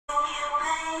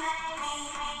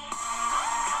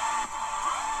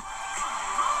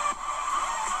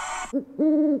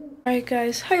Alright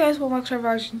guys, hi guys, welcome back to our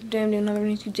vlog. Today I'm doing another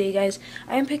YouTube day, guys.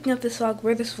 I am picking up this vlog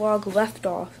where this vlog left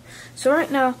off. So right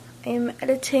now, I am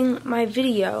editing my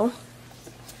video.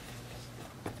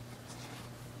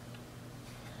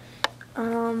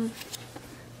 And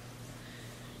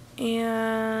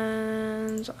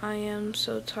I am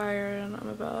so tired and I'm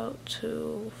about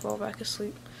to fall back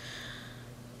asleep.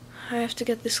 I have to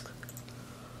get this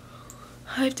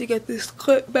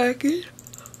clip back in.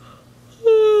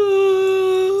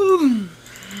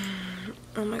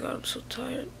 Oh my god, I'm so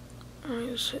tired.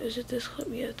 Is it this clip?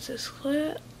 Yeah, it's this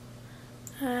clip.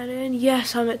 Add in.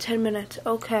 Yes, I'm at 10 minutes.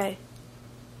 Okay.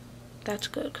 That's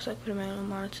good because I put in my own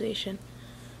monetization.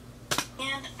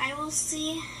 And I will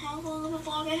see how long of a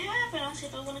vlog I have and I'll see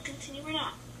if I want to continue or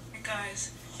not. Hey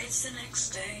guys, it's the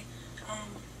next day.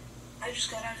 I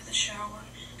just got out of the shower.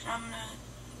 I'm gonna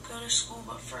go to school,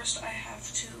 but first I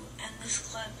have to end this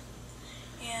clip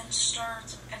and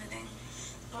start editing.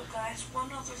 But guys,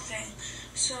 one other thing.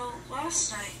 So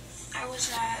last night I was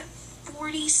at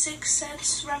 46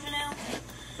 cents revenue.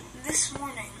 This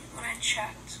morning when I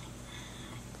checked,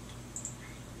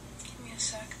 give me a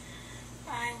sec,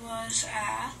 I was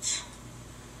at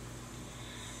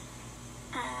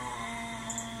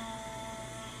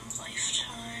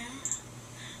lifetime.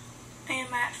 I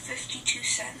am at 52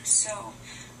 cents, so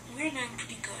we're doing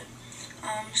pretty good.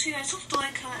 So you guys, don't forget to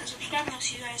like, comment, and subscribe, and I'll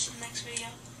see you guys in the next video.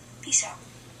 Peace out.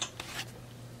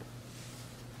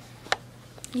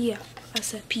 Yeah, I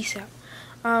said peace out.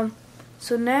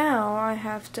 So now I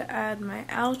have to add my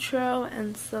outro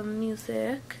and some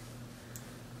music.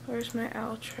 Where's my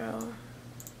outro?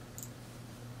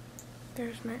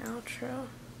 There's my outro.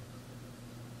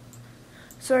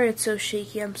 Sorry it's so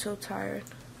shaky, I'm so tired.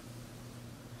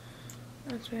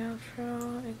 That's my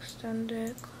outro, extend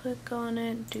it, click on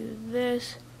it, do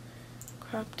this,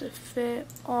 crop to fit,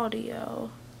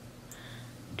 audio,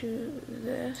 do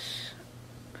this,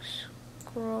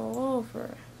 scroll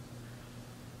over,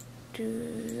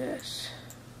 do this.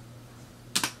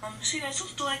 So you guys, don't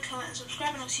forget to like, comment, and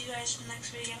subscribe, and I'll see you guys in the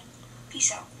next video.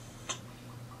 Peace out.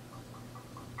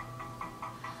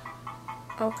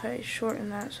 Okay, shorten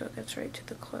that so it gets right to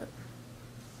the clip.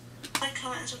 Like,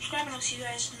 comment, and subscribe, and I'll see you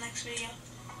guys in the next video.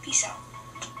 Peace out.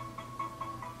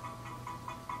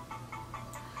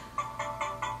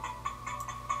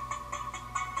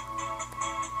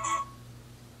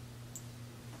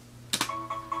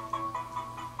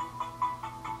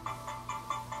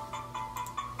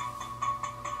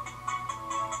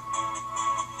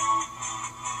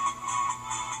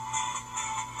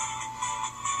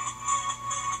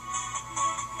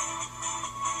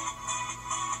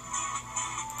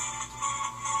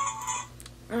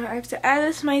 I have to add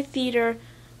this to my theater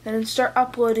and then start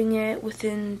uploading it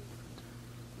within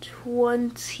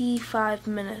 25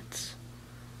 minutes.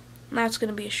 And that's going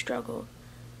to be a struggle,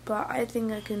 but I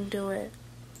think I can do it.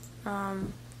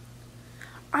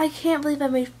 I can't believe I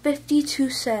made 52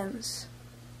 cents.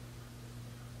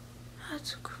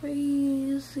 That's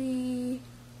crazy.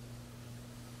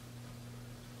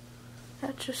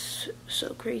 That's just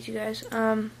so crazy, guys.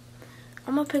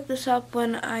 I'm gonna pick this up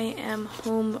when I am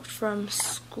home from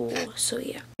school, so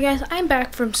yeah. Hey guys, I'm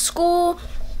back from school.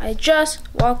 I just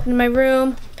walked into my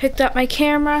room, picked up my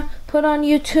camera, put on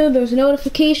YouTube. There was a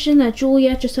notification that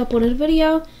Juliet just uploaded a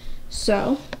video,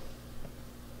 so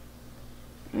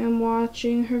I'm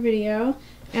watching her video,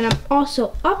 and I'm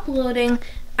also uploading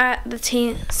at the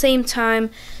same time,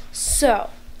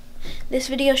 so this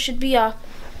video should be up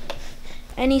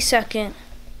any second.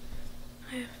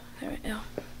 There we go.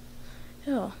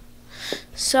 Ew.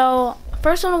 So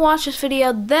first I'm gonna watch this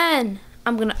video, then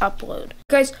I'm gonna upload.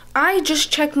 Guys, I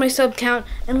just checked my sub count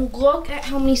and look at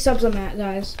how many subs I'm at,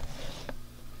 guys.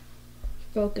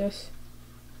 Focus.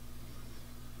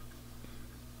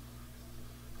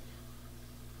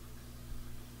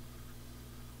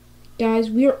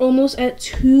 Guys, we are almost at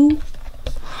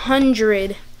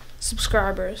 200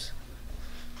 subscribers.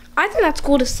 I think that's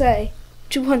cool to say.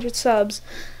 200 subs.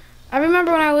 I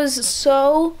remember when I was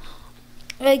so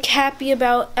happy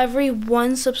about every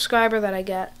 1 subscriber that I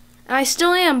get. And I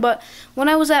still am, but when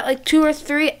I was at like 2 or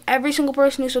 3, every single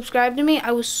person who subscribed to me,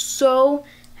 I was so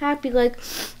happy. Like,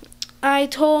 I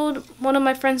told one of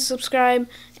my friends to subscribe,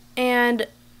 and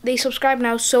they subscribed, and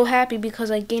I was so happy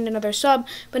because I gained another sub.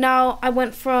 But now I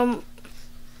went from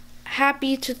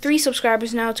happy to 3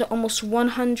 subscribers now to almost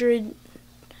 200.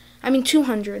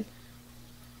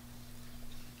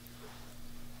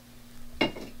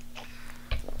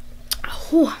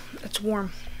 Whew, it's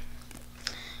warm.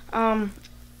 And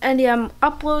yeah, I'm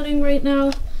uploading right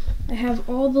now. I have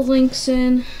all the links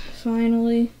in,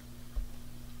 finally.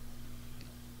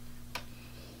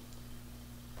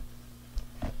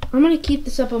 I'm gonna keep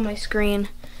this up on my screen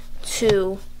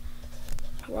to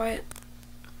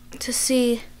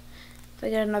see if I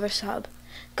get another sub.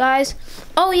 Guys,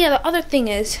 oh yeah, the other thing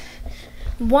is,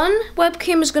 one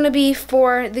webcam is gonna be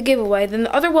for the giveaway, then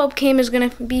the other webcam is gonna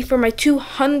be for my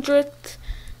 200th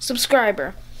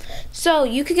subscriber. So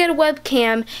you could get a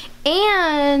webcam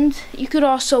and you could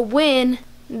also win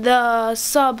the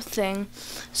sub thing.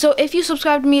 So if you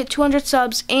subscribe to me at 200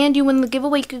 subs and you win the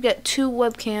giveaway, you could get 2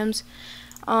 webcams.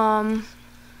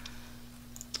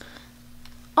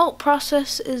 Oh,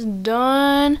 process is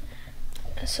done.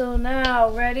 So now,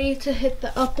 ready to hit the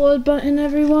upload button,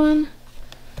 everyone?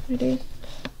 Ready?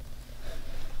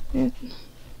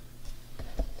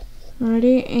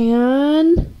 Ready,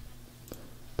 and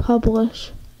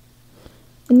publish.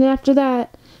 And then after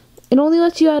that, it only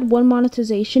lets you add 1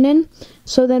 monetization in.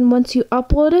 So then once you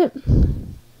upload it,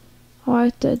 I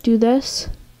have to do this,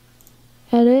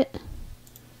 edit,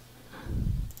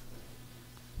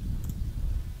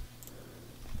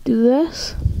 do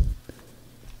this,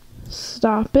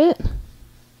 stop it,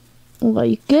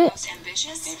 like it,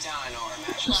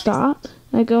 stop,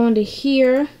 I go into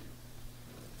here,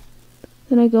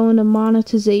 then I go into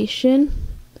monetization,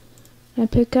 I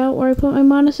pick out where I put my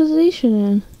monetization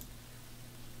in.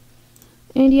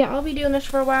 And yeah, I'll be doing this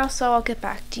for a while, so I'll get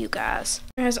back to you guys.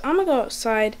 Guys, I'm gonna go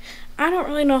outside. I don't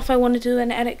really know if I want to do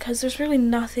an edit because there's really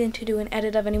nothing to do an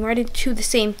edit of anymore. I did 2 of the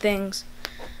same things.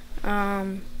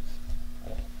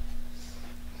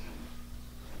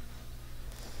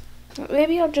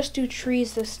 Maybe I'll just do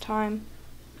trees this time.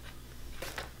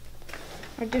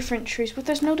 Or different trees, but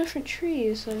there's no different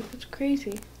trees. Like, it's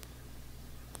crazy.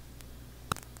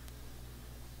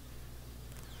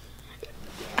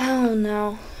 I don't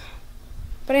know.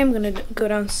 But I am gonna go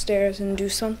downstairs and do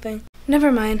something.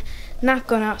 Never mind, not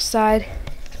going outside.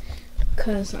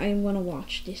 Cause I wanna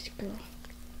watch this girl.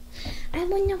 I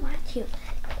wanna watch you.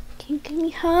 Can you give me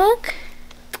a hug?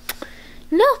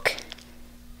 Look!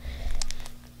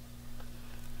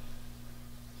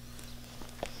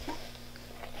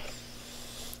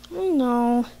 Oh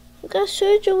no, I got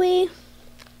surgery.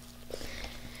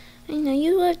 I know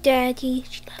you love Daddy.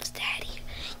 She loves Daddy.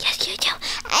 Yes, you do.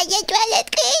 I just want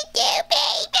to see you,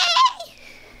 baby.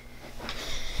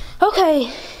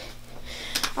 Okay,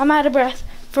 I'm out of breath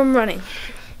from running.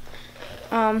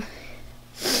 I'm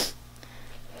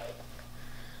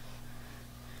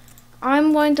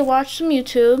going to watch some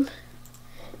YouTube,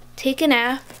 take a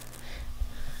nap,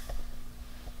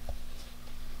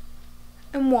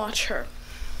 and watch her.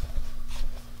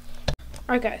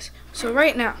 Alright guys, so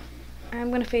right now, I'm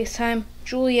going to FaceTime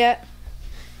Juliet,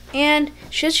 and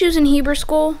she's using Hebrew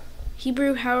school,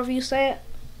 Hebrew, however you say it.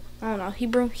 I don't know,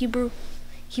 Hebrew,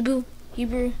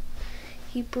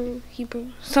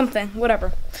 something,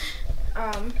 whatever.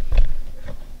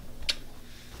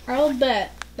 I'll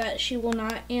bet that she will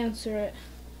not answer it.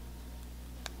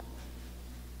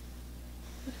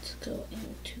 Let's go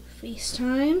into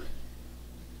FaceTime.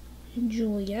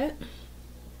 Juliet.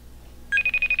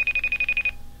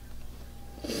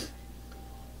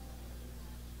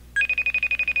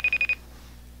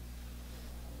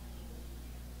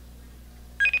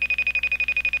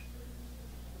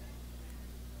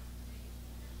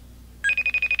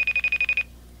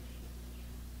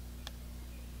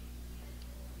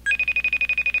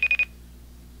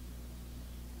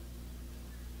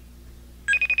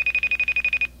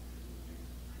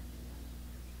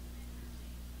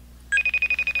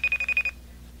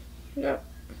 Yep.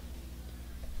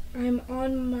 I'm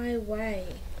on my way.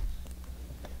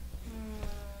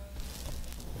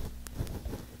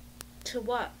 To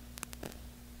what?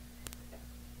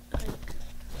 Like,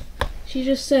 she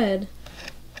just said,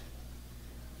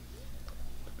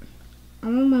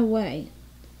 I'm on my way.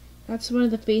 That's one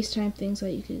of the FaceTime things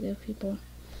that you could give people.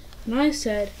 And I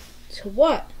said, to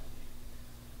what?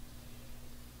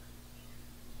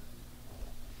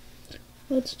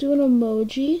 Let's do an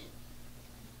emoji.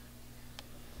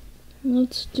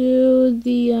 Let's do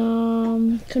the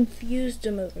confused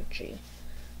emoji.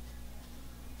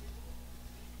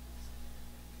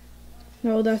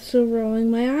 No, that's the rolling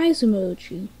my eyes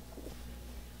emoji.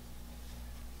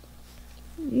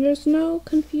 There's no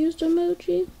confused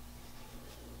emoji.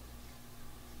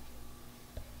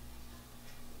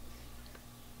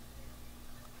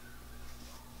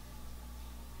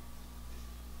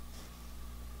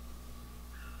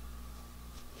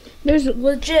 There's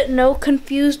legit no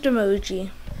confused emoji.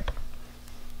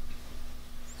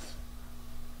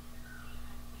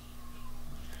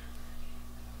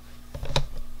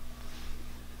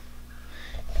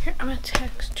 Here, I'm gonna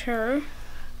text her.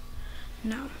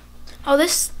 No. Oh,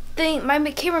 this thing, my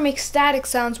camera makes static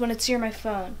sounds when it's near my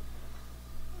phone.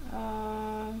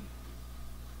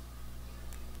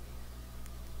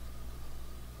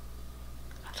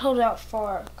 hold it out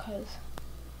far, because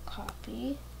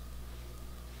copy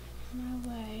my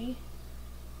way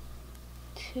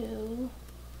to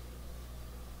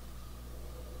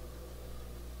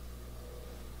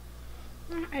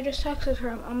I just texted her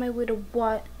I'm on my way to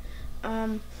what?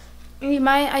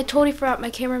 I totally forgot my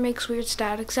camera makes weird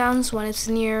static sounds when it's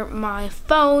near my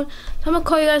phone. So I'm gonna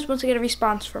call you guys once I get a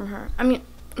response from her. I mean,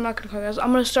 I'm not gonna call you guys,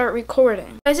 I'm gonna start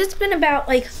recording. Guys, it's been about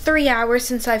like 3 hours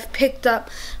since I've picked up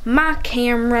my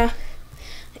camera,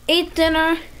 ate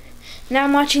dinner, now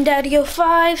I'm watching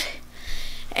Daddy-O-5,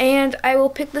 and I will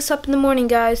pick this up in the morning,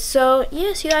 guys. So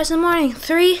yeah, see you guys in the morning.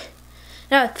 3,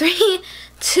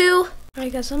 2.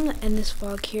 Alright guys, I'm gonna end this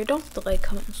vlog here. Don't forget to like,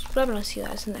 comment, subscribe, and I'll see you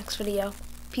guys in the next video.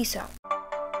 Peace out.